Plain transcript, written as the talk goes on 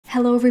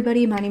Hello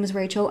everybody, my name is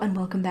Rachel and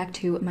welcome back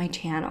to my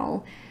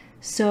channel.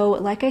 So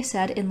like I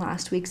said in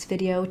last week's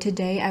video,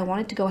 today I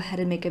wanted to go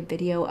ahead and make a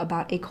video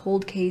about a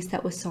cold case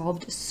that was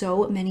solved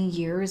so many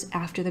years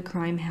after the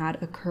crime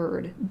had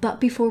occurred.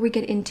 But before we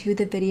get into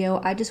the video,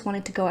 I just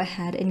wanted to go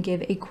ahead and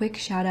give a quick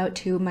shout out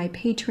to my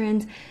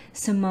patrons,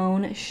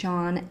 Simone,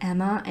 Sean,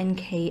 Emma, and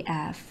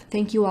KF.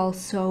 Thank you all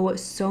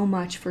so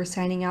much for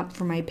signing up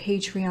for my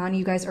Patreon.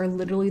 You guys are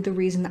literally the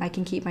reason that I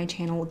can keep my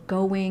channel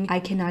going. I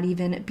cannot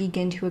even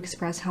begin to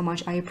express how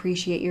much I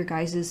appreciate your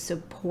guys'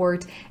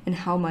 support and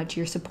how much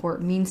your support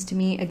means to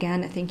me.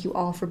 Again, thank you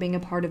all for being a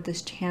part of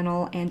this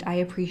channel, and I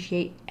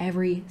appreciate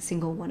every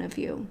single one of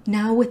you.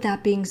 Now, with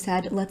that being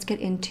said, let's get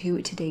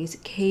into today's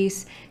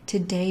case.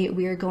 Today,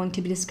 we are going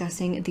to be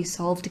discussing the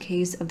solved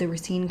case of the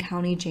Racine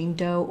County Jane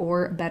Doe,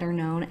 or better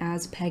known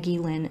as Peggy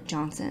Lynn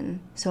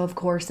Johnson. So of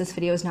course, this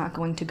video is not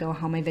going to go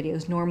how my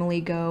videos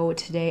normally go.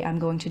 Today, I'm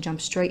going to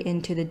jump straight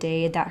into the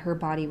day that her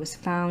body was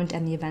found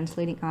and the events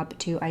leading up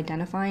to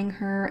identifying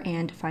her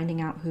and finding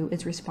out who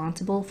is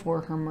responsible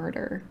for her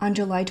murder. On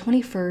July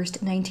 21st,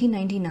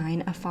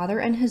 1999, a father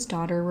and his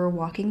daughter were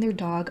walking their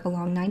dog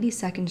along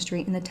 92nd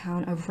Street in the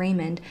town of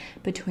Raymond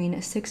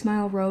between 6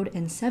 Mile Road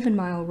and 7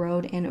 Mile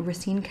Road in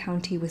Racine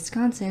County,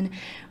 Wisconsin,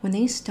 when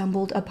they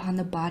stumbled upon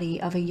the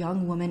body of a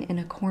young woman in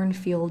a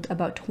cornfield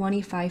about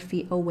 25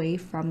 feet away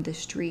from the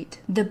street.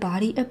 The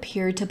body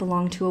appeared to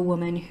belong to a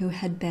woman who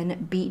had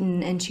been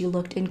beaten, and she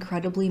looked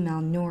incredibly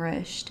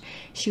malnourished.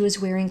 She was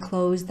wearing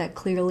clothes that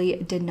clearly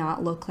did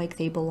not look like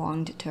they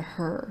belonged to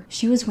her.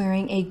 She was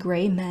wearing a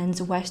gray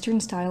men's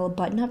Western-style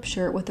button-up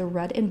shirt with a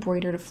red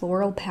embroidered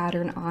floral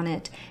pattern on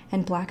it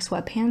and black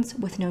sweatpants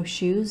with no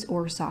shoes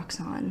or socks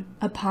on.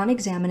 Upon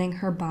examining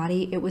her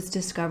body, it was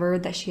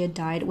discovered that she had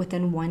died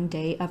within 1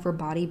 day of her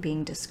body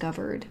being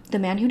discovered. The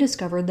man who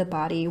discovered the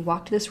body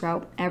walked this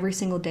route every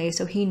single day,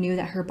 so he knew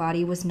that her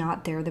body was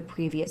not there the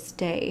previous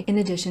day. In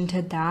addition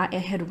to that,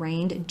 it had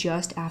rained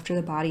just after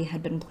the body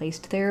had been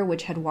placed there,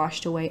 which had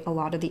washed away a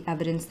lot of the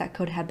evidence that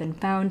could have been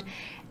found,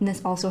 and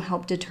this also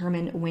helped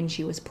determine when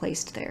she was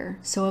placed there.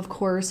 So of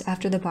course,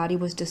 after the body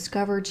was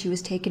discovered, she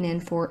was taken in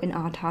for an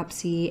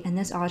autopsy, and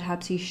this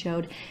autopsy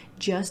showed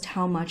just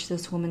how much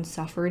this woman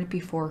suffered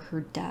before her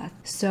death.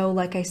 So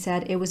like I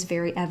said, it was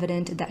very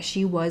evident that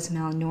she was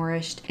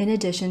malnourished. In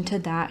addition to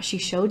that, she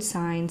showed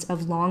signs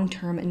of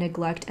long-term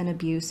neglect and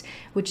abuse,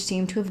 which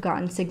seemed to have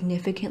gotten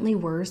significantly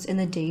worse in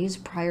the days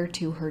prior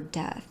to her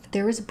death.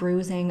 There was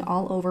bruising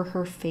all over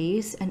her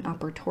face and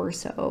upper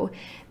torso.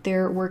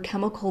 There were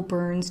chemical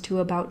burns to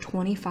about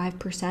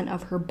 25%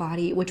 of her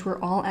body, which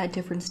were all at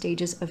different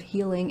stages of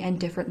healing and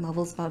different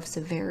levels of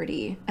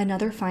severity.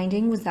 Another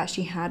finding was that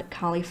she had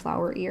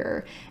cauliflower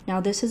ear.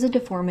 Now, this is a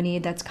deformity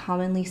that's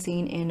commonly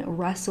seen in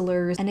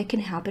wrestlers, and it can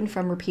happen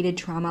from repeated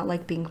trauma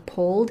like being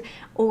pulled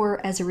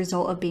or as a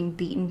result of being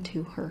beaten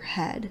to her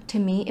head. To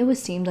me, it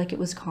seemed like it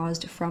was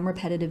caused from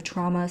repetitive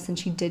trauma,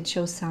 since she did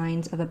show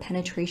signs of a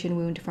penetration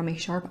wound from a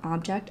sharp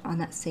object on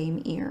that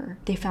same ear.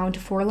 They found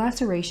 4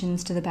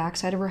 lacerations to the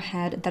backside of her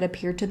head that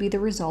appeared to be the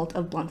result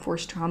of blunt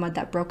force trauma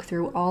that broke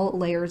through all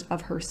layers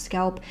of her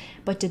scalp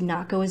but did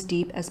not go as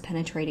deep as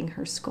penetrating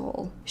her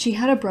skull. She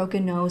had a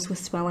broken nose with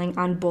swelling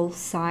on both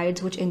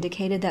sides, which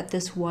indicated that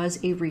this was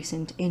a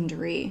recent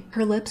injury.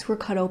 Her lips were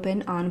cut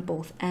open on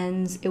both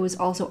ends. It was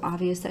also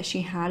obvious that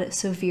she had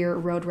severe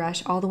road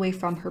rash all the way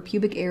from her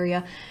pubic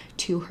area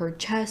to her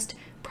chest,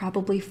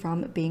 probably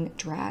from being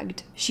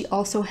dragged. She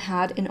also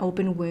had an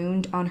open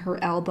wound on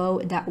her elbow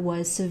that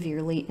was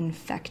severely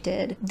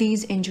infected.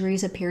 These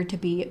injuries appeared to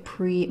be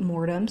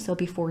pre-mortem, so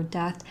before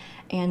death,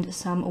 and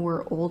some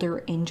were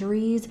older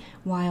injuries,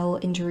 while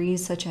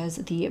injuries such as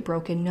the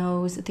broken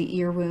nose, the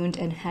ear wound,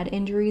 and head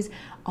injuries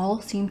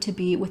all seemed to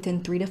be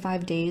within 3 to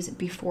 5 days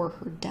before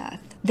her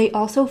death. They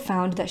also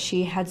found that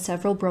she had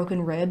several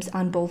broken ribs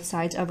on both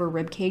sides of her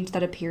ribcage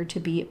that appeared to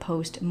be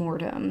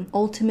post-mortem.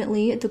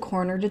 Ultimately, the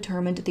coroner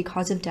determined the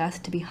cause of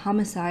death to be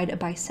homicide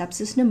by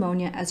sepsis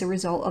pneumonia as a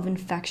result of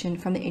infection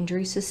from the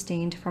injuries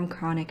sustained from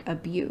chronic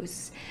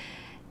abuse.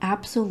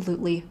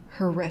 Absolutely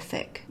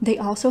horrific. They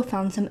also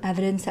found some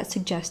evidence that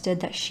suggested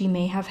that she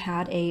may have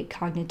had a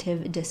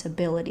cognitive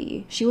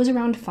disability. She was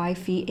around 5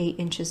 feet 8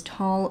 inches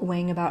tall,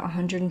 weighing about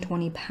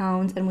 120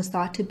 pounds, and was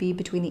thought to be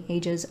between the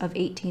ages of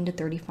 18 to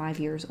 35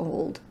 years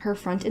old. Her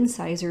front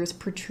incisors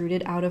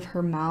protruded out of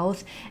her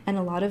mouth, and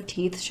a lot of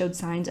teeth showed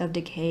signs of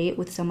decay,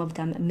 with some of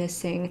them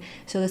missing,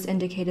 so this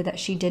indicated that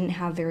she didn't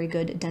have very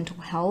good dental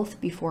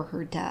health before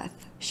her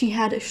death. She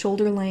had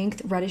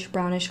shoulder-length,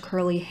 reddish-brownish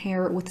curly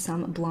hair with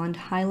some blonde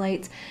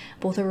highlights.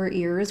 Both of her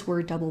ears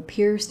were double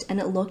pierced, and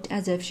it looked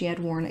as if she had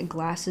worn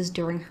glasses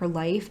during her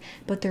life,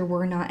 but there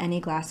were not any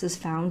glasses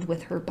found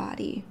with her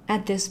body.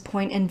 At this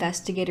point,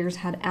 investigators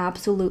had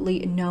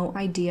absolutely no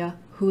idea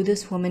who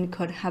this woman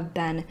could have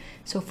been,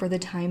 so for the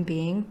time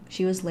being,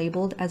 she was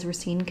labeled as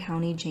Racine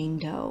County Jane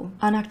Doe.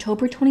 On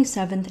October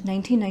 27th,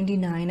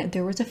 1999,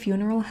 there was a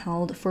funeral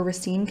held for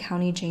Racine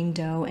County Jane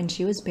Doe, and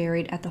she was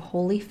buried at the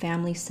Holy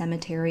Family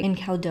Cemetery in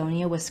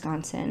Caledonia,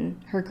 Wisconsin.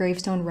 Her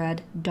gravestone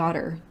read,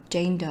 "Daughter,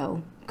 Jane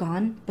Doe,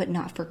 gone but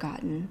not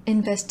forgotten.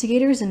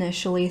 Investigators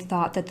initially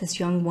thought that this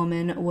young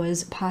woman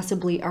was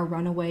possibly a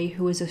runaway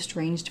who was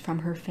estranged from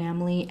her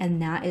family, and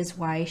that is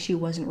why she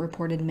wasn't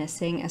reported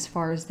missing as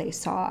far as they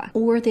saw.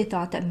 Or they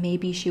thought that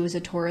maybe she was a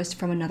tourist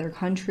from another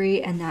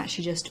country and that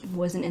she just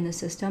wasn't in the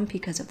system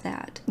because of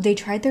that. They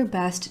tried their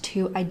best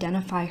to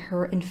identify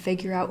her and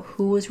figure out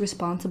who was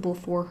responsible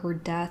for her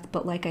death,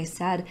 but like I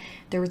said,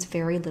 there was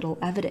very little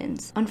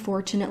evidence.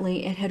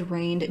 Unfortunately, it had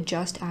rained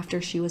just after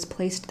she was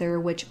placed there,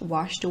 which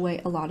washed away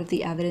a lot of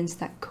the evidence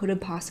that could have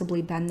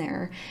possibly been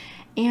there.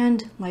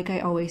 And like I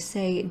always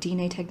say,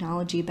 DNA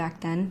technology back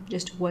then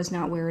just was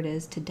not where it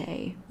is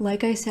today.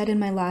 Like I said in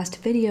my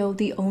last video,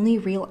 the only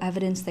real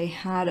evidence they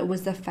had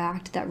was the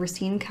fact that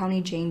Racine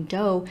County Jane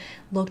Doe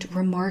looked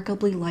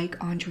remarkably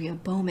like Andrea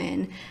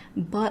Bowman.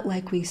 But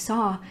like we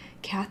saw,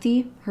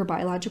 Kathy, her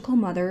biological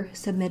mother,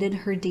 submitted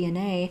her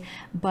DNA,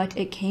 but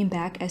it came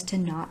back as to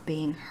not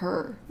being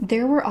her.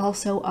 There were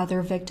also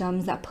other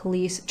victims that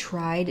police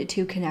tried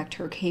to connect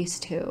her case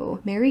to.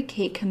 Mary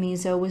Kate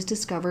Camizo was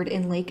discovered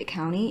in Lake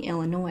County,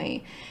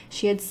 Illinois.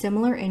 She had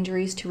similar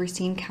injuries to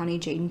Racine County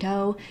Jane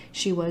Doe.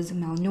 She was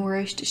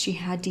malnourished, she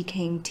had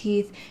decaying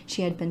teeth,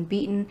 she had been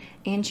beaten,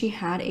 and she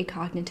had a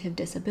cognitive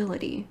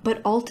disability.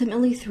 But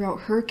ultimately,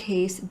 throughout her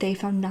case, they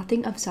found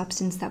nothing of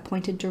substance that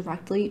pointed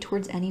directly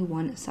towards any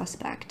one suspect.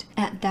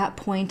 At that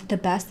point, the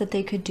best that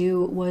they could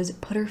do was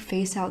put her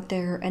face out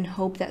there and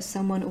hope that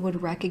someone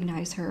would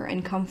recognize her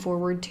and come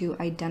forward to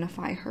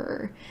identify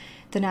her.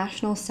 The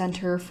National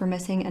Center for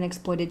Missing and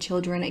Exploited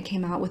Children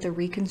came out with a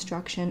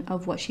reconstruction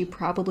of what she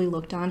probably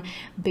looked on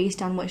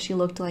based on what she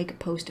looked like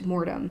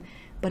post-mortem.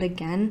 But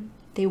again,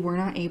 they were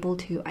not able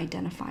to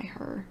identify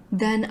her.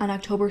 Then on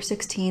October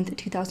 16th,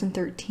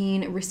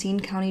 2013, Racine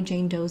County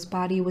Jane Doe's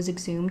body was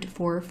exhumed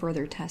for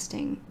further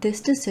testing. This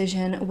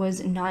decision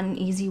was not an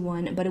easy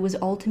one, but it was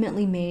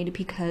ultimately made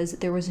because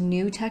there was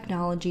new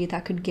technology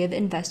that could give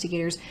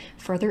investigators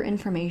further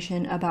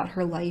information about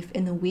her life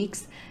in the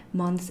weeks,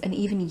 months, and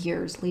even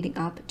years leading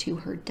up to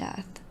her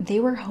death.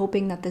 They were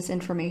hoping that this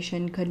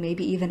information could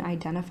maybe even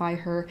identify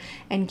her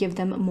and give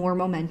them more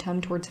momentum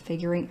towards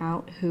figuring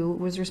out who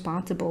was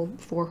responsible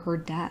for her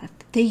death.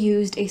 They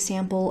used a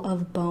sample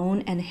of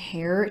bone and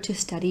hair to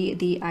study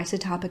the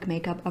isotopic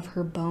makeup of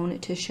her bone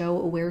to show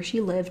where she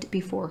lived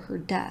before her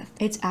death.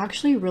 It's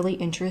actually really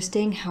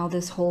interesting how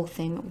this whole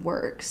thing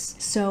works.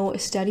 So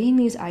studying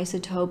these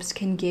isotopes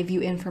can give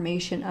you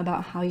information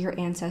about how your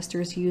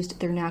ancestors used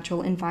their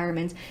natural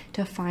environments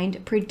to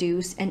find,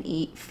 produce, and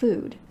eat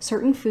food.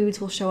 Certain foods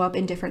will show up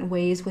in different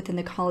ways within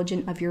the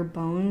collagen of your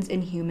bones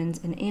in humans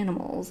and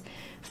animals.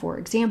 For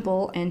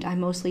example, and I'm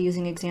mostly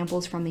using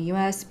examples from the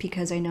US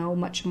because I know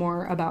much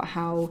more about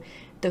how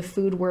the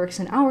food works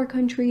in our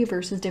country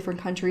versus different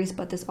countries,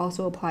 but this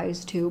also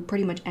applies to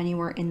pretty much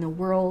anywhere in the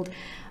world.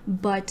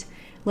 But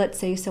let's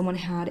say someone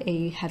had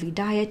a heavy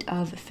diet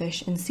of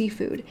fish and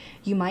seafood.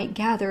 You might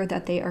gather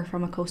that they are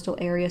from a coastal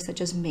area such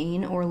as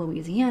Maine or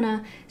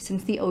Louisiana,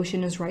 since the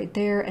ocean is right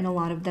there and a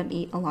lot of them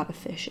eat a lot of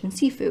fish and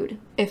seafood.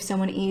 If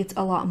someone eats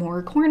a lot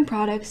more corn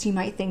products, you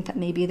might think that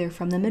maybe they're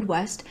from the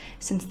Midwest,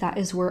 since that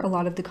is where a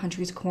lot of the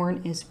country's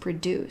corn is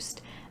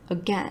produced.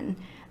 Again,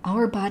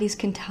 our bodies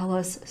can tell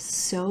us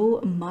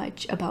so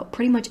much about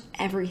pretty much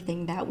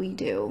everything that we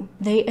do.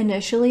 They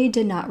initially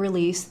did not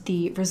release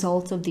the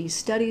results of these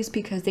studies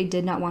because they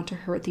did not want to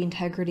hurt the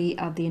integrity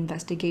of the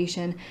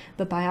investigation,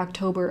 but by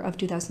October of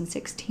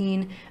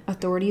 2016,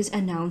 authorities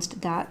announced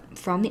that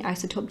from the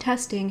isotope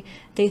testing,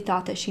 they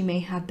thought that she may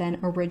have been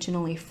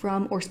originally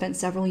from or spent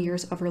several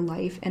years of her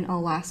life in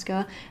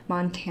Alaska,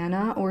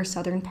 Montana, or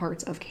southern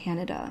parts of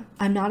Canada.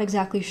 I'm not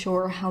exactly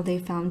sure how they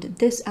found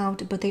this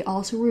out, but they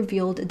also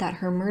revealed that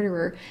her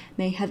murderer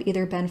may have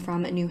either been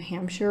from New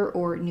Hampshire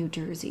or New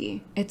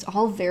Jersey. It's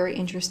all very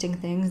interesting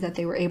things that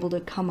they were able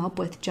to come up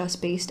with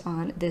just based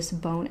on this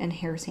bone and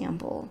hair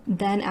sample.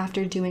 Then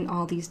after doing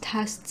all these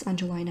tests on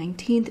July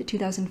 19th,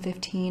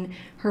 2015,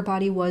 her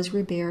body was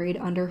reburied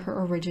under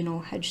her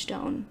original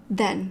headstone.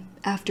 Then,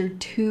 after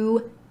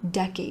 2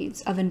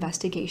 decades of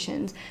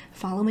investigations,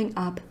 following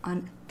up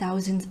on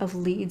thousands of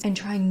leads and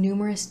trying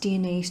numerous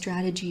DNA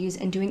strategies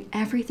and doing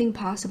everything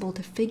possible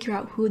to figure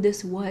out who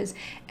this was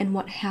and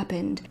what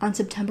happened. On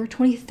September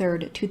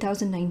 23rd,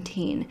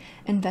 2019,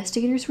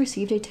 investigators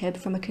received a tip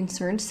from a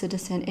concerned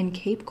citizen in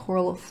Cape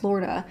Coral,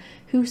 Florida,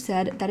 who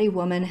said that a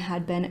woman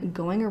had been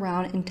going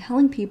around and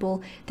telling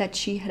people that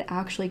she had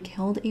actually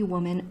killed a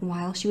woman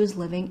while she was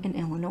living in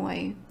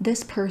Illinois.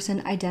 This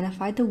person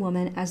identified the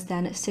woman as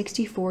then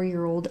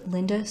 64-year-old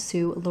Linda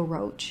Sue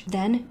LaRoche.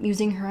 Then,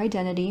 using her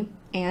identity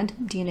and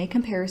DNA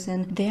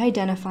comparison, they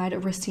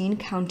identified Racine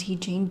County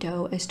Jane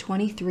Doe as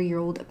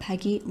 23-year-old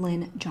Peggy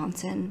Lynn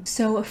Johnson.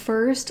 So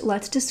first,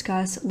 let's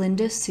discuss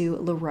Linda Sue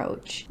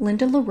LaRoche.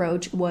 Linda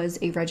LaRoche was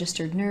a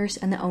registered nurse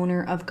and the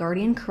owner of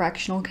Guardian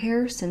Correctional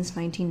Care since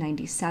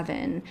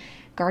 1997.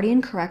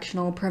 Guardian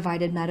Correctional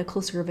provided medical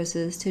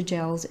services to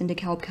jails in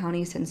DeKalb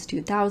County since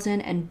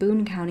 2000 and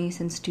Boone County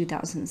since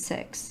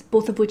 2006,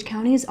 both of which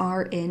counties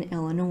are in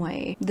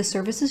Illinois. The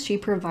services she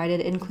provided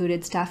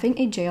included staffing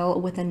a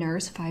jail with a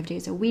nurse 5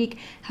 days a week,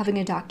 having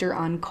a doctor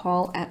on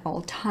call at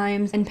all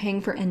times, and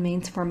paying for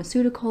inmates'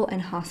 pharmaceutical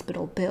and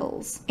hospital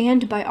bills.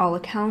 And by all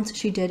accounts,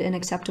 she did an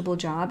acceptable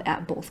job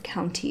at both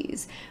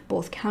counties.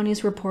 Both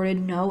counties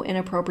reported no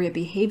inappropriate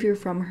behavior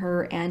from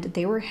her, and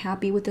they were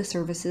happy with the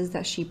services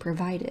that she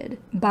provided.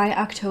 By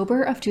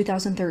October of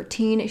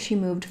 2013, she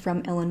moved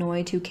from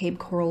Illinois to Cape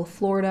Coral,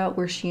 Florida,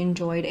 where she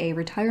enjoyed a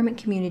retirement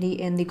community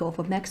in the Gulf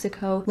of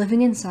Mexico,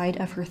 living inside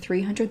of her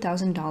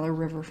 $300,000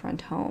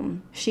 riverfront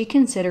home. She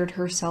considered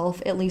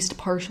herself at least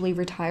partially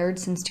retired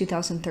since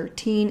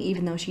 2013,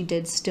 even though she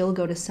did still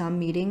go to some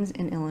meetings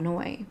in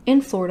Illinois. In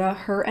Florida,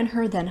 her and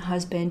her then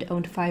husband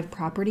owned 5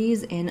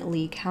 properties in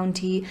Lee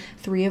County,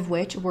 3 of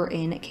which were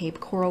in Cape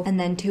Coral, and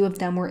then 2 of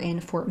them were in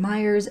Fort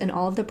Myers, and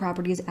all of the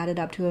properties added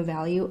up to a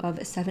value of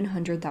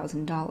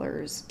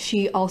 $700,000.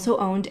 She also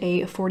owned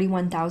a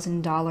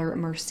 $41,000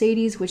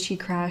 Mercedes, which she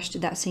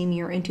crashed that same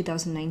year in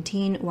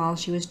 2019 while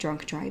she was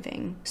drunk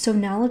driving. So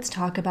now let's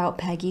talk about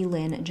Peggy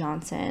Lynn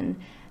Johnson.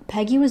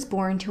 Peggy was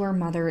born to her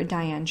mother,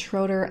 Diane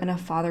Schroeder, and a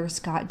father,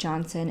 Scott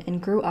Johnson,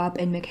 and grew up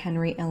in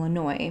McHenry,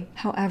 Illinois.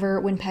 However,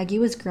 when Peggy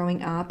was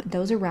growing up,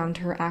 those around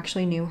her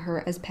actually knew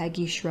her as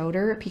Peggy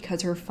Schroeder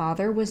because her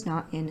father was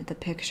not in the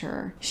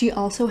picture. She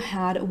also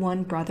had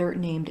one brother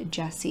named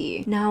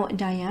Jesse. Now,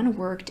 Diane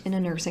worked in a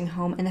nursing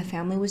home, and the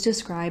family was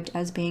described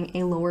as being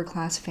a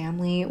lower-class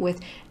family with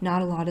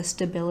not a lot of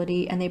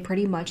stability, and they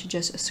pretty much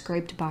just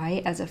scraped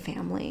by as a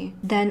family.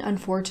 Then,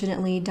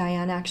 unfortunately,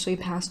 Diane actually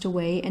passed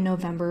away in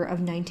November of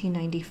 1994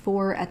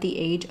 at the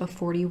age of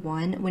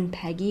 41 when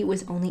Peggy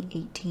was only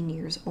 18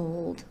 years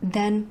old.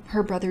 Then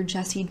her brother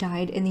Jesse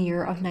died in the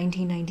year of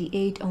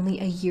 1998, only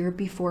a year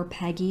before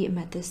Peggy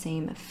met the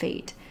same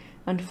fate.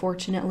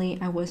 Unfortunately,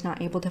 I was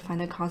not able to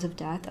find the cause of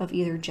death of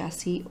either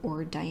Jesse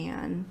or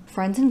Diane.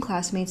 Friends and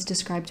classmates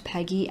described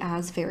Peggy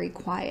as very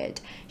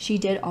quiet. She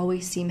did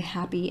always seem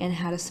happy and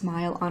had a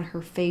smile on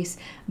her face,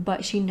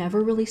 but she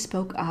never really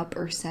spoke up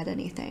or said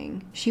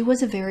anything. She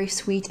was a very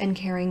sweet and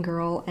caring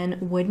girl and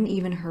wouldn't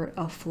even hurt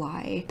a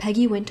fly.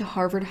 Peggy went to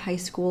Harvard High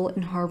School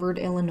in Harvard,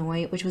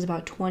 Illinois, which was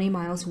about 20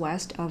 miles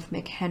west of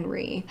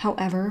McHenry.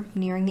 However,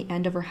 nearing the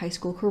end of her high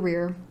school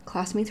career,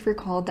 classmates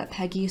recalled that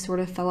Peggy sort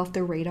of fell off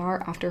the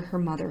radar after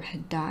her mother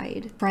had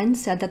died.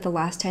 Friends said that the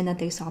last time that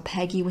they saw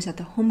Peggy was at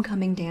the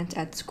homecoming dance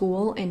at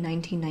school in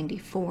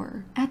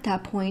 1994. At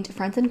that point,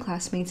 friends and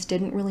classmates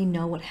didn't really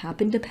know what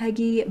happened to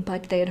Peggy,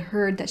 but they had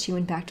heard that she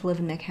went back to live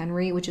in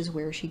McHenry, which is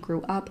where she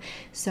grew up,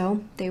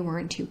 so they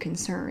weren't too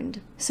concerned.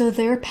 So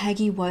there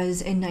Peggy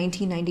was in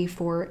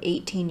 1994,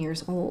 18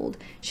 years old.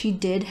 She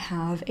did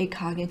have a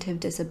cognitive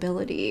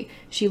disability.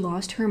 She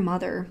lost her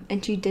mother,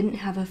 and she didn't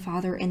have a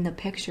father in the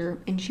picture,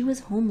 and she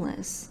was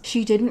homeless.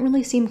 She didn't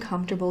really seem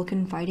comfortable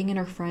confiding in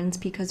her friends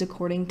because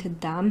according to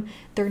them,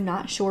 they're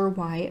not sure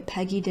why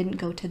Peggy didn't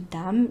go to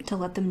them to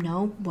let them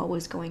know what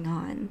was going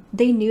on.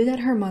 They knew that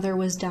her mother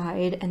was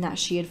died and that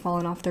she had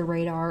fallen off the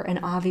radar,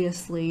 and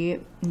obviously,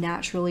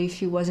 naturally,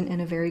 she wasn't in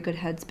a very good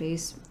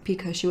headspace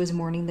because she was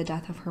mourning the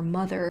death of her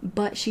mother,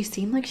 but she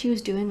seemed like she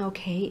was doing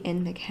okay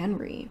in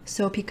McHenry.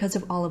 So because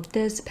of all of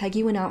this,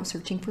 Peggy went out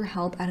searching for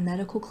help at a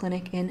medical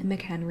clinic in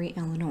McHenry,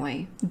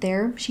 Illinois.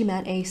 There, she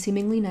met a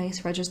seemingly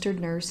nice registered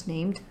nurse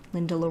named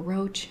Linda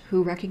LaRoche,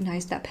 who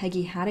recognized that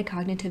Peggy had a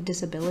cognitive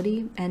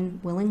disability and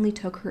willingly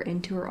took her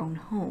into her own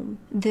home.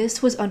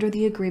 This was under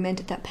the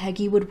agreement that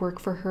Peggy would work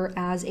for her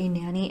as a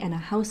nanny and a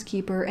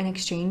housekeeper in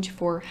exchange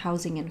for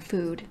housing and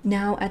food.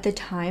 Now, at the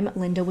time,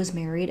 Linda was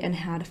married and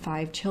had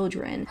 5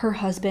 children. Her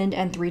husband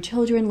and 3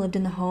 children lived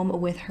in the home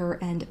with her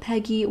and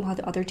Peggy, while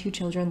the other 2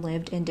 children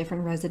lived in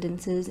different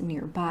residences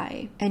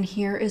nearby. And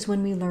here is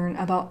when we learn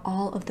about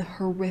all of the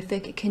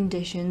horrific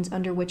conditions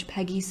under which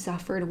Peggy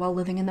suffered while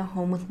living in the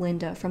home with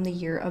Linda from the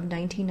year of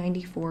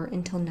 1994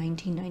 until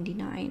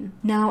 1999.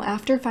 Now,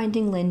 after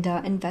finding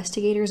Linda,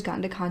 investigators got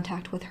into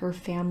contact with her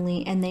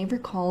family, and they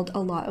recalled a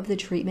lot of the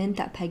treatment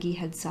that Peggy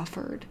had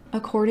suffered.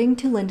 According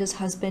to Linda's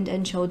husband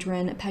and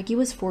children, Peggy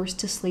was forced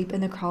to sleep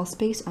in the crawl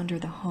space under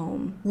the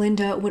home.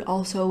 Linda would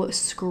also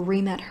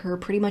scream at her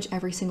pretty much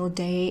every single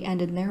day,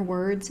 and in their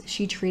words,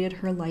 she treated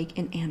her like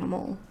an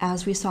animal.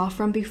 As we saw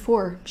from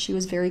before, she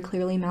was very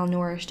clearly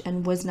malnourished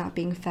and was not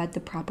being fed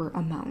the proper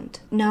amount.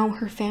 Now,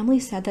 her family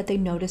said that they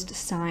noticed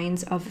signs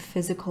of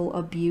physical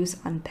abuse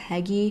on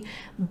Peggy,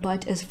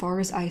 but as far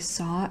as I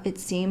saw, it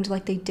seemed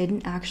like they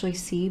didn't actually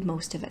see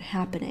most of it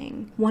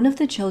happening. One of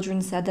the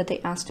children said that they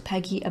asked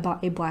Peggy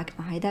about a black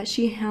eye that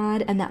she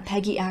had, and that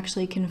Peggy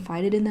actually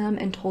confided in them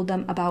and told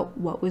them about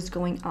what was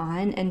going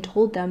on and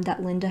told them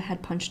that Linda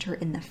had punched her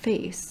in the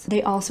face.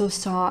 They also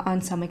saw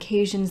on some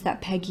occasions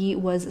that Peggy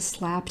was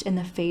slapped in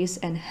the face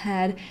and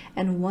head,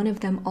 and one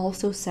of them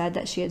also said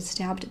that she had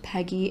stabbed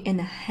Peggy in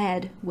the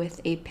head with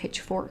a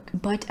pitchfork.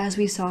 But as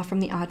we saw from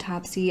the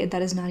autopsy,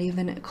 that is not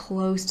even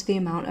close to the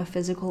amount of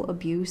physical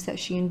abuse that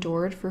she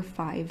endured for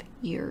 5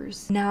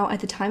 years. Now, at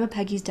the time of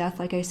Peggy's death,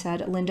 like I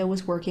said, Linda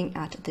was working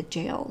at the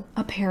jail.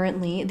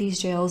 Apparently, these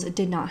jails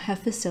did not have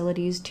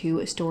facilities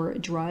to store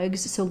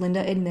drugs, so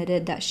Linda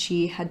admitted that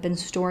she had been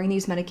storing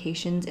these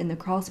medications in the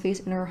crawl space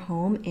in her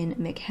home in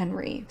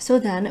McHenry. So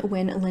then,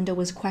 when Linda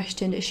was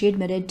questioned, she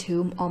admitted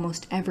to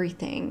almost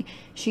everything.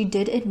 She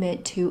did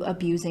admit to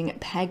abusing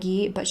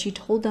Peggy, but she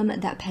told them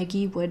that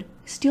Peggy would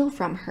steal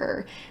from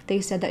her.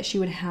 They said that she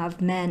would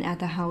have men at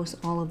the house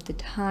all of the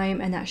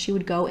time and that she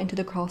would go into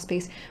the crawl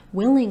space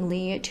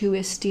willingly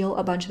to steal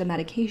a bunch of the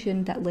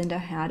medication that Linda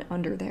had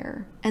under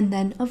there. And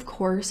then, of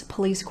course,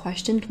 police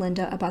questioned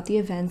Linda about the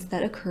events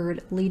that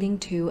occurred leading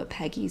to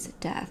Peggy's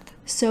death.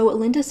 So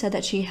Linda said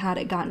that she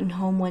had gotten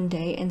home one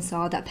day and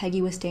saw that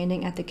Peggy was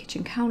standing at the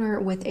kitchen counter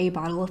with a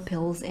bottle of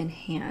pills in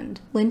hand.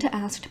 Linda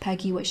asked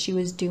Peggy what she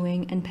was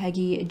doing, and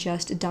Peggy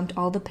just dumped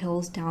all the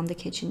pills down the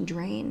kitchen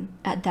drain.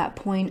 At that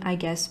point, I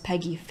guess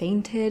Peggy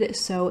fainted,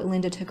 so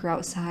Linda took her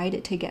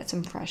outside to get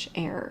some fresh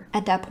air.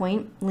 At that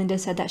point, Linda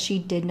said that she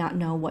did not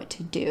know what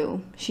to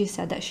do. She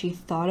said that she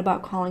thought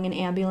about calling an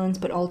ambulance,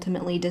 but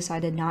ultimately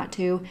decided not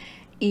to,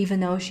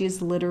 even though she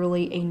is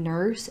literally a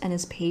nurse and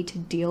is paid to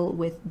deal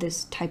with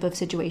this type of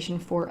situation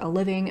for a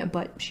living,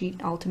 but she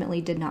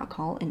ultimately did not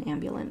call an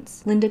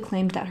ambulance. Linda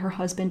claimed that her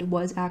husband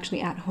was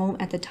actually at home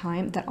at the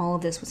time that all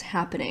of this was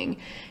happening.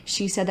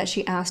 She said that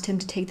she asked him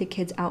to take the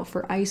kids out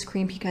for ice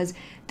cream because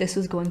this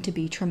was going to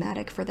be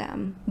traumatic for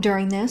them.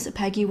 During this,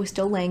 Peggy was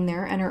still laying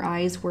there and her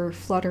eyes were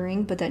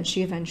fluttering, but then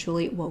she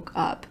eventually woke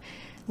up.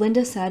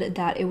 Linda said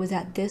that it was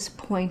at this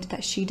point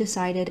that she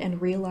decided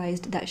and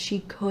realized that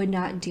she could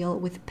not deal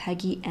with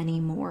Peggy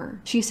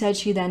anymore. She said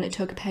she then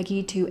took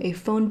Peggy to a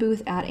phone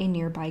booth at a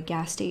nearby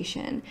gas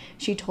station.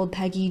 She told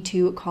Peggy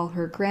to call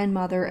her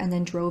grandmother and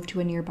then drove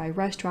to a nearby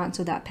restaurant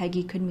so that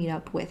Peggy could meet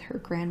up with her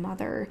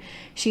grandmother.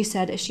 She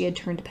said she had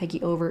turned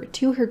Peggy over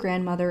to her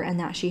grandmother and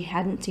that she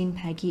hadn't seen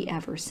Peggy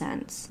ever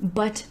since.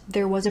 But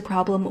there was a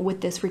problem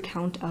with this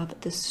recount of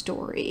the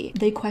story.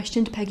 They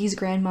questioned Peggy's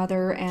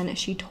grandmother and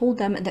she told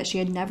them that she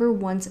had never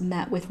once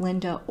met with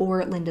Linda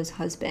or Linda's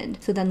husband.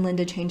 So then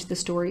Linda changed the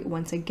story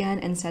once again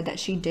and said that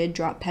she did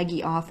drop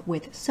Peggy off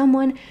with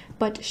someone,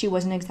 but she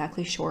wasn't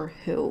exactly sure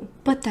who.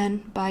 But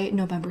then by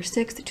November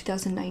 6th,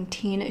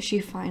 2019, she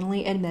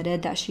finally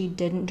admitted that she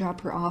didn't drop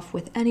her off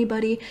with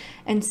anybody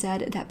and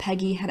said that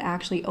Peggy had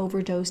actually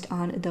overdosed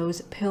on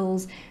those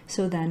pills.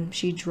 So then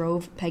she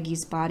drove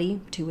Peggy's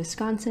body to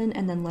Wisconsin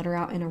and then let her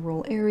out in a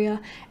rural area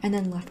and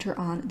then left her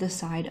on the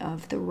side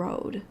of the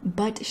road.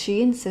 But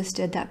she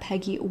insisted that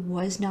Peggy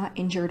was not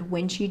injured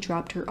when she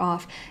dropped her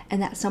off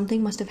and that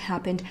something must have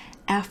happened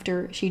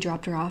after she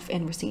dropped her off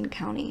in Racine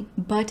County.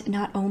 But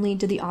not only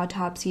did the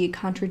autopsy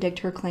contradict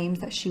her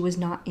claims that she was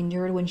not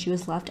injured when she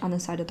was left on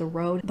the side of the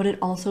road, but it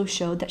also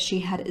showed that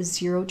she had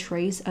zero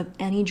trace of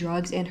any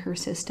drugs in her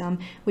system,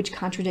 which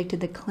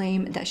contradicted the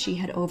claim that she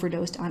had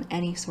overdosed on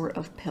any sort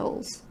of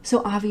pills.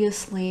 So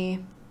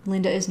obviously,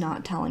 Linda is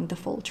not telling the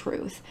full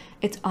truth.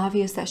 It's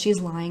obvious that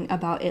she's lying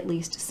about at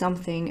least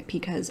something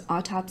because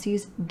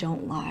autopsies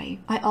don't lie.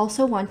 I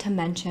also want to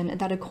mention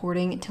that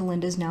according to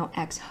Linda's now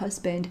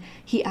ex-husband,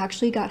 he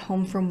actually got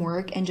home from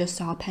work and just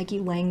saw Peggy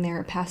laying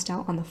there passed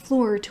out on the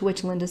floor, to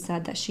which Linda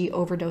said that she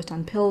overdosed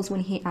on pills when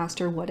he asked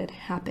her what had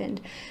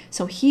happened.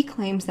 So he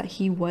claims that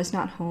he was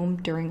not home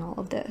during all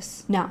of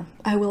this. Now,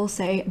 I will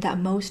say that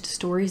most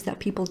stories that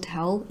people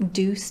tell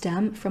do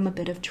stem from a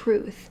bit of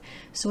truth.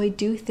 So I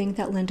do think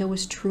that Linda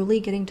was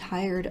truly getting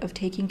tired of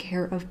taking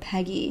care of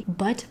Peggy,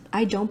 but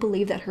I don't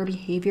believe that her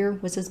behavior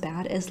was as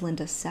bad as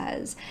Linda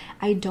says.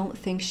 I don't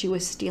think she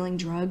was stealing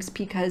drugs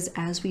because,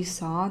 as we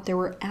saw, there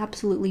were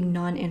absolutely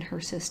none in her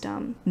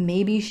system.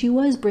 Maybe she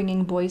was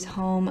bringing boys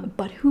home,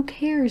 but who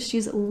cares?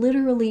 She's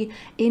literally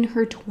in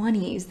her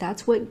 20s.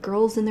 That's what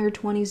girls in their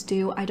 20s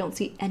do. I don't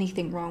see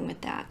anything wrong with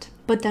that.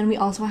 But then we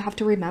also have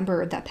to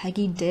remember that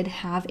Peggy did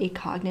have a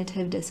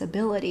cognitive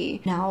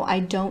disability. Now, I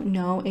don't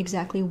know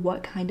exactly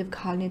what kind of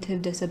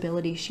cognitive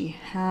disability she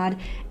had.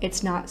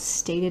 It's not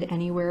stated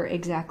anywhere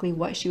exactly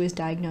what she was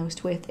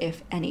diagnosed with,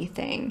 if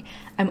anything.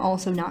 I'm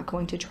also not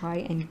going to try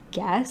and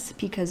guess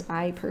because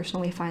I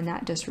personally find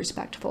that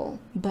disrespectful.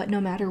 But no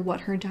matter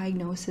what her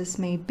diagnosis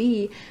may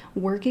be,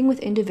 working with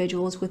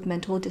individuals with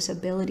mental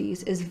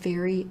disabilities is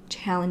very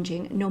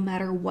challenging no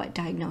matter what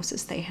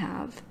diagnosis they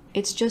have.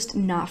 It's just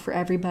not for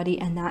everybody,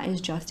 and that is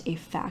just a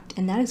fact.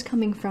 And that is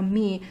coming from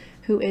me,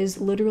 who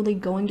is literally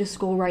going to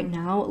school right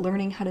now,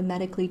 learning how to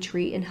medically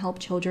treat and help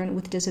children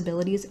with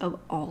disabilities of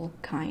all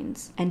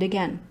kinds. And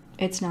again,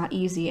 it's not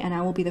easy, and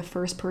I will be the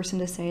first person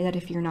to say that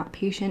if you're not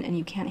patient and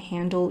you can't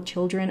handle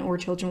children or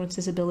children with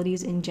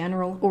disabilities in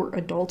general, or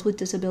adults with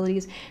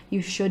disabilities,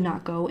 you should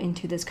not go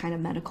into this kind of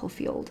medical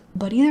field.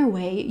 But either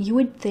way, you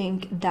would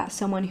think that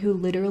someone who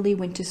literally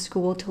went to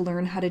school to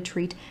learn how to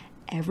treat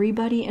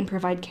everybody and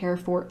provide care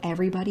for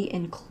everybody,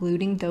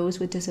 including those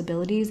with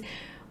disabilities,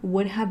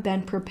 would have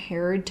been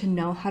prepared to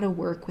know how to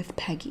work with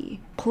Peggy.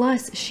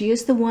 Plus, she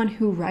is the one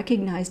who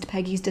recognized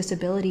Peggy's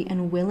disability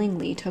and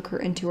willingly took her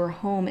into her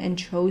home and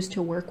chose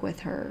to work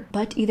with her.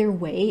 But either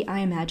way, I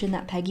imagine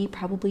that Peggy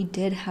probably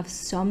did have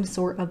some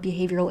sort of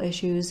behavioral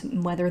issues,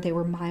 whether they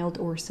were mild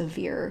or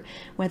severe,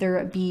 whether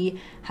it be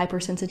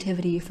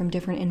hypersensitivity from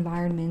different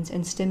environments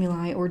and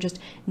stimuli, or just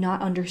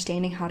not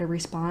understanding how to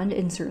respond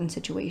in certain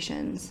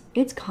situations.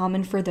 It's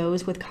common for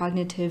those with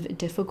cognitive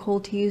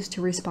difficulties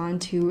to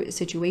respond to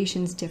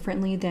situations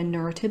differently than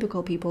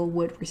neurotypical people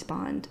would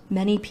respond.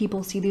 Many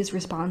people see these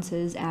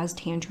responses as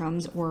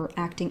tantrums or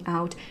acting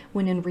out,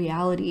 when in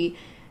reality,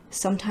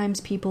 sometimes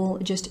people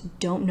just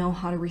don't know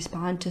how to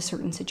respond to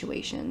certain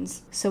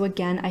situations. So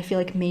again, I feel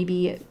like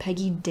maybe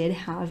Peggy did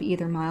have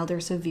either mild or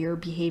severe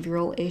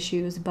behavioral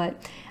issues,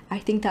 but I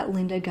think that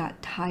Linda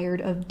got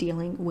tired of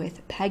dealing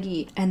with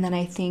Peggy. And then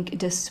I think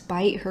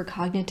despite her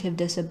cognitive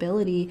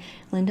disability,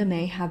 Linda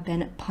may have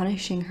been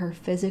punishing her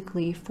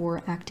physically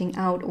for acting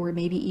out, or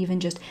maybe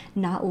even just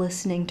not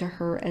listening to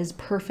her as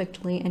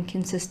perfectly and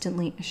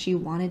consistently as she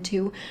wanted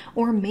to,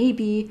 or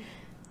maybe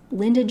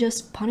Linda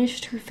just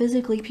punished her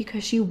physically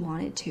because she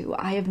wanted to.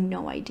 I have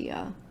no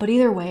idea. But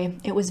either way,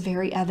 it was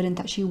very evident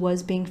that she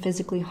was being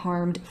physically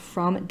harmed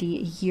from the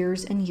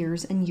years and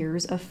years and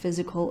years of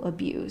physical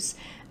abuse.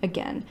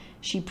 Again,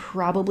 she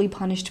probably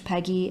punished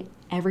Peggy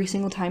every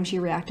single time she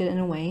reacted in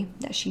a way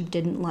that she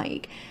didn't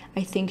like.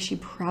 I think she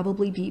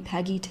probably beat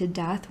Peggy to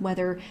death,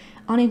 whether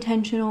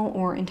unintentional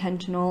or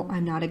intentional,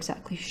 I'm not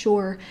exactly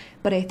sure,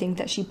 but I think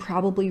that she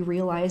probably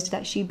realized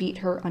that she beat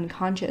her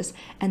unconscious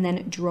and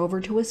then drove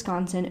her to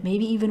Wisconsin,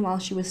 maybe even while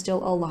she was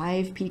still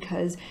alive,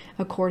 because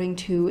according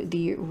to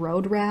the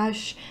road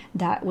rash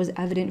that was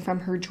evident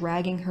from her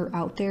dragging her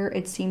out there,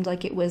 it seemed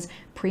like it was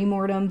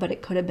pre-mortem, but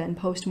it could have been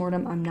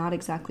post-mortem, I'm not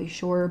exactly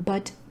sure.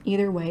 But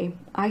either way,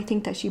 I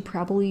think that she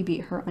probably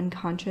beat her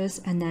unconscious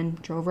and then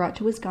drove her out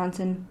to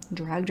Wisconsin,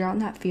 dragged her out in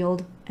that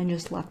field, and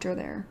just left her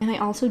there. And I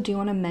also do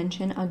want to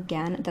mention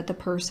again that the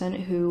person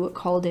who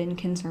called in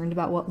concerned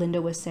about what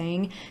Linda was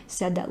saying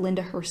said that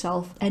Linda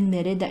herself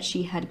admitted that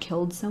she had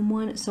killed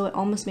someone, so it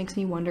almost makes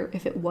me wonder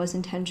if it was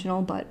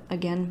intentional, but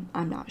again,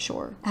 I'm not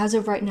sure. As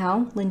of right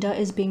now, Linda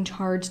is being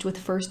charged with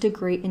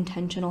first-degree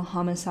intentional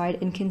homicide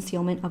and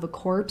concealment of a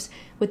corpse,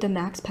 with the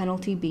max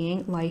penalty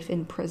being life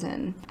in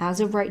prison. As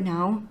of right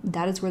now,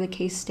 that is where the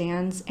case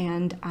stands,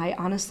 and I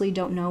honestly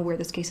don't know where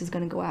this case is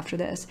going to go after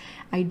this.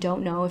 I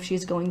don't know if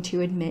she's going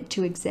to admit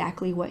to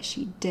exactly what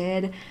she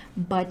did,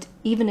 but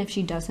even if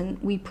she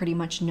doesn't, we pretty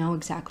much know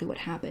exactly what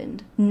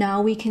happened.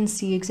 Now we can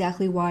see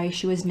exactly why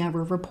she was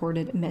never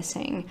reported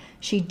missing.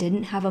 She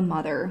didn't have a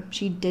mother,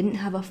 she didn't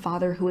have a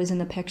father who was in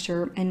the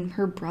picture, and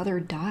her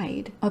brother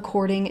died.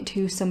 According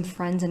to some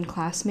friends and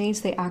classmates,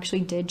 they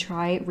actually did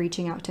try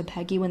reaching out to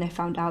Peggy when they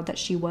found out that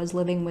she was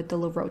living with the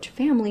LaRoche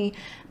family,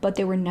 but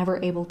they were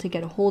never able to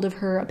get a hold of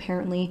her.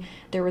 Apparently,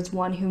 there was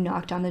one who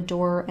knocked on the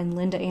door and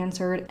Linda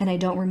answered, and I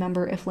don't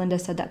remember if Linda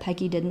said that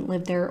Peggy didn't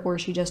live there or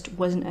she just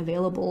wasn't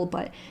available,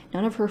 but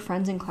none of her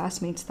friends and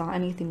classmates thought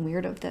anything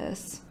weird of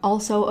this.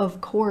 Also,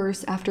 of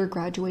course, after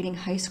graduating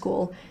high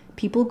school,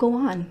 people go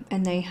on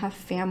and they have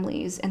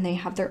families and they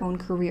have their own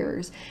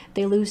careers.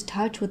 They lose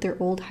touch with their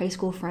old high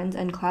school friends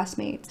and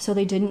classmates. So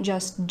they didn't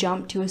just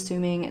jump to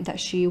assuming that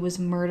she was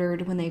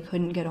murdered when they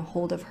couldn't get a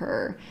hold of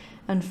her.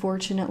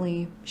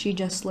 Unfortunately, she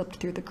just slipped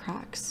through the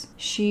cracks.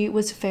 She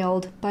was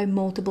failed by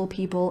multiple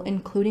people,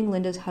 including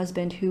Linda's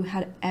husband, who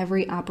had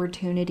every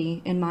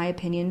opportunity, in my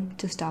opinion,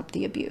 to stop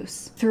the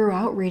abuse.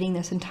 Throughout reading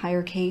this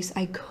entire case,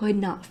 I could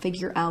not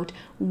figure out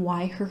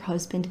why her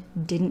husband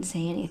didn't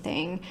say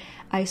anything.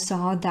 I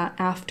saw that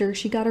after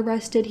she got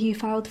arrested, he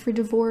filed for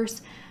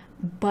divorce,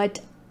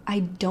 but I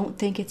don't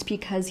think it's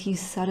because he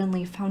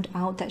suddenly found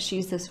out that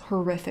she's this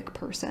horrific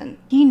person.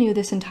 He knew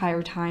this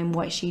entire time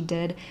what she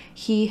did.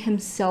 He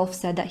himself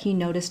said that he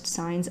noticed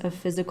signs of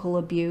physical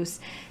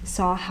abuse,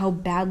 saw how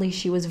badly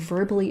she was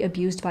verbally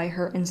abused by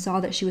her, and saw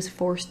that she was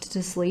forced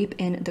to sleep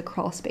in the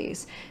crawl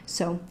space.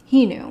 So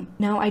he knew.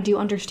 Now, I do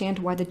understand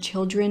why the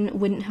children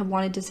wouldn't have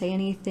wanted to say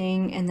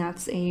anything, and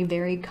that's a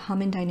very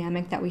common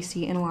dynamic that we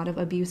see in a lot of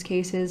abuse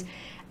cases.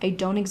 I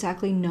don't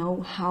exactly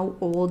know how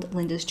old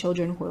Linda's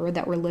children were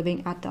that were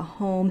living at the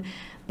home,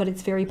 but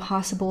it's very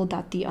possible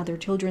that the other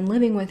children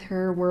living with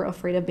her were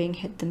afraid of being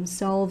hit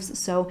themselves,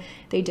 so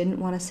they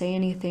didn't want to say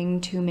anything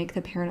to make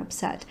the parent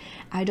upset.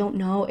 I don't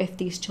know if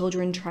these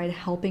children tried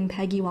helping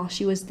Peggy while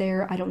she was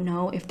there. I don't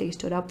know if they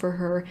stood up for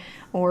her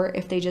or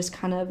if they just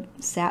kind of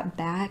sat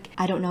back.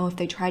 I don't know if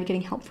they tried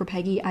getting help for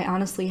Peggy. I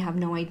honestly have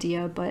no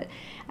idea, but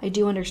I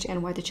do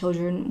understand why the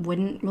children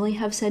wouldn't really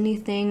have said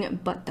anything,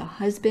 but the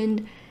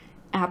husband,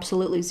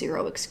 absolutely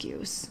zero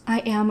excuse. I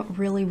am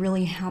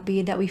really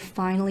happy that we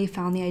finally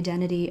found the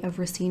identity of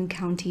Racine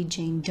County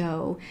Jane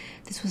Doe.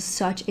 This was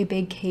such a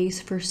big case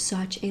for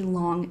such a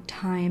long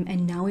time,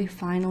 and now we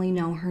finally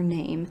know her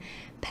name.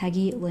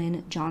 Peggy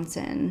Lynn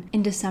Johnson.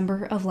 In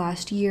December of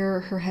last year,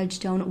 her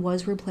headstone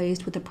was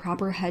replaced with a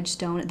proper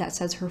headstone that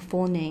says her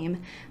full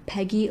name,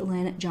 Peggy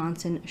Lynn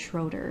Johnson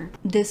Schroeder.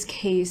 This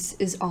case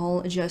is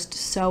all just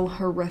so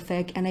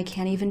horrific, and I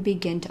can't even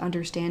begin to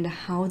understand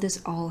how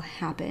this all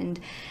happened.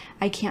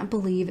 I can't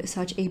believe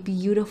such a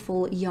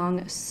beautiful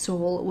young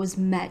soul was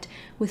met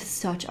with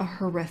such a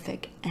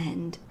horrific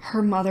end.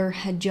 Her mother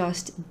had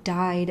just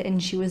died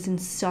and she was in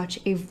such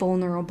a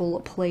vulnerable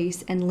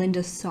place, and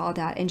Linda saw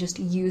that and just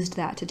used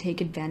that to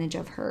take advantage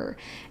of her.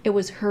 It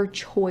was her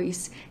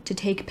choice to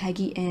take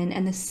Peggy in,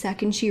 and the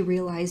second she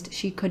realized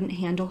she couldn't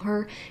handle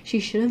her, she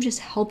should have just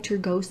helped her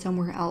go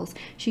somewhere else.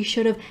 She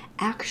should have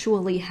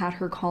actually had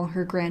her call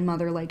her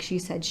grandmother like she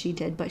said she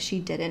did, but she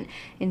didn't.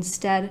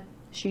 Instead,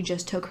 she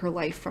just took her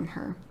life from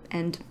her,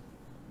 and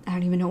I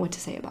don't even know what to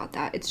say about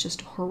that. It's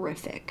just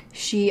horrific.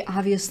 She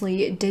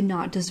obviously did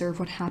not deserve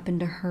what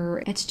happened to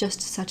her. It's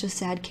just such a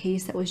sad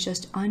case that was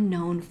just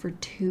unknown for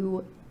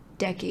 2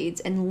 decades,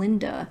 and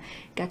Linda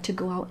got to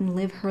go out and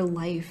live her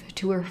life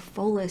to her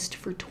fullest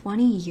for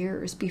 20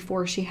 years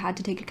before she had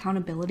to take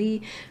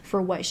accountability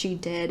for what she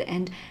did.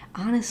 And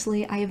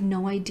honestly, I have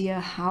no idea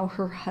how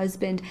her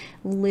husband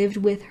lived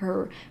with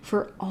her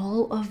for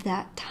all of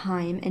that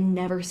time and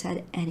never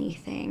said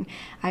anything.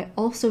 I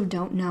also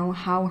don't know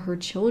how her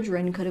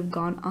children could have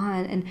gone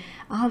on, and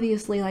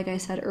obviously, like I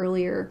said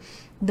earlier,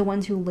 the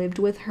ones who lived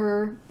with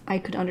her, I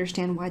could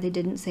understand why they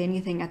didn't say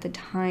anything at the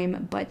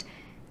time, but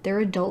they're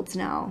adults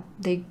now.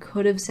 They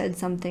could have said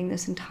something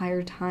this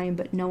entire time,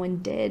 but no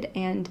one did,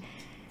 and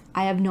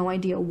I have no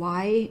idea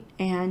why,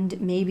 and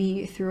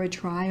maybe through a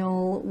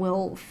trial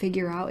we'll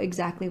figure out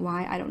exactly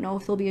why. I don't know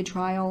if there'll be a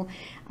trial.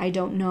 I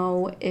don't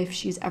know if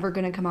she's ever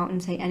going to come out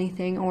and say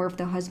anything, or if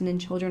the husband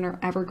and children are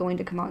ever going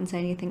to come out and say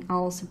anything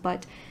else,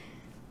 but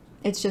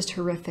it's just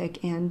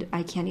horrific, and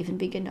I can't even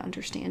begin to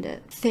understand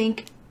it.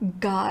 Thank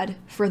God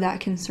for that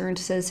concerned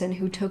citizen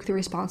who took the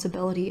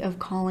responsibility of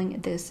calling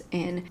this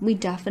in. We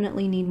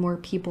definitely need more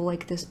people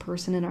like this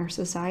person in our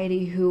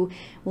society who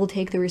will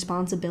take the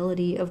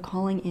responsibility of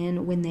calling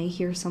in when they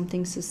hear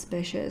something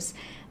suspicious.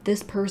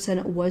 This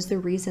person was the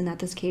reason that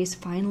this case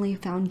finally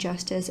found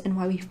justice and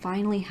why we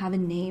finally have a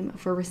name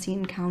for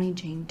Racine County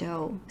Jane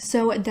Doe.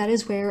 So that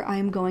is where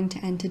I'm going to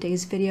end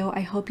today's video.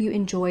 I hope you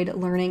enjoyed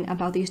learning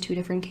about these 2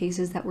 different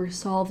cases that were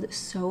solved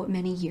so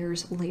many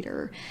years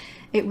later.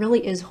 It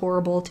really is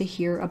horrible to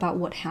hear about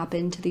what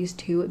happened to these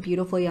 2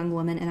 beautiful young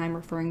women, and I'm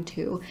referring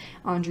to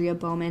Andrea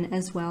Bowman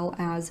as well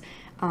as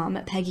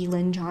Peggy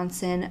Lynn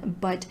Johnson,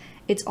 but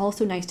it's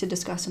also nice to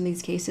discuss some of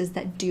these cases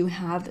that do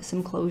have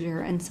some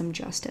closure and some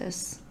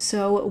justice.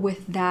 So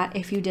with that,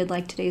 if you did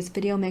like today's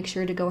video, make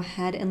sure to go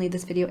ahead and leave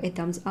this video a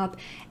thumbs up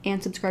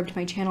and subscribe to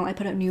my channel. I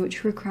put out new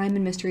true crime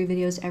and mystery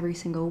videos every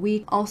single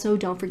week. Also,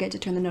 don't forget to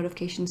turn the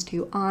notifications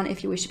on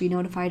if you wish to be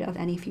notified of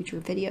any future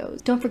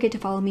videos. Don't forget to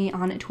follow me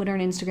on Twitter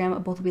and Instagram.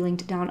 Both will be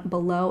linked down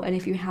below. And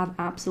if you have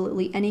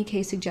absolutely any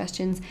case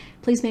suggestions,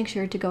 please make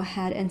sure to go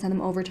ahead and send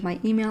them over to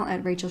my email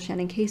at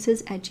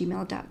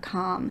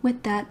RachelShannonCases@gmail.com.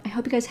 With that, I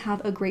hope you guys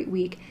have a great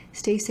week.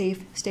 Stay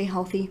safe, stay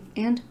healthy,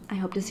 and I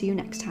hope to see you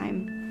next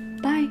time.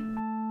 Bye!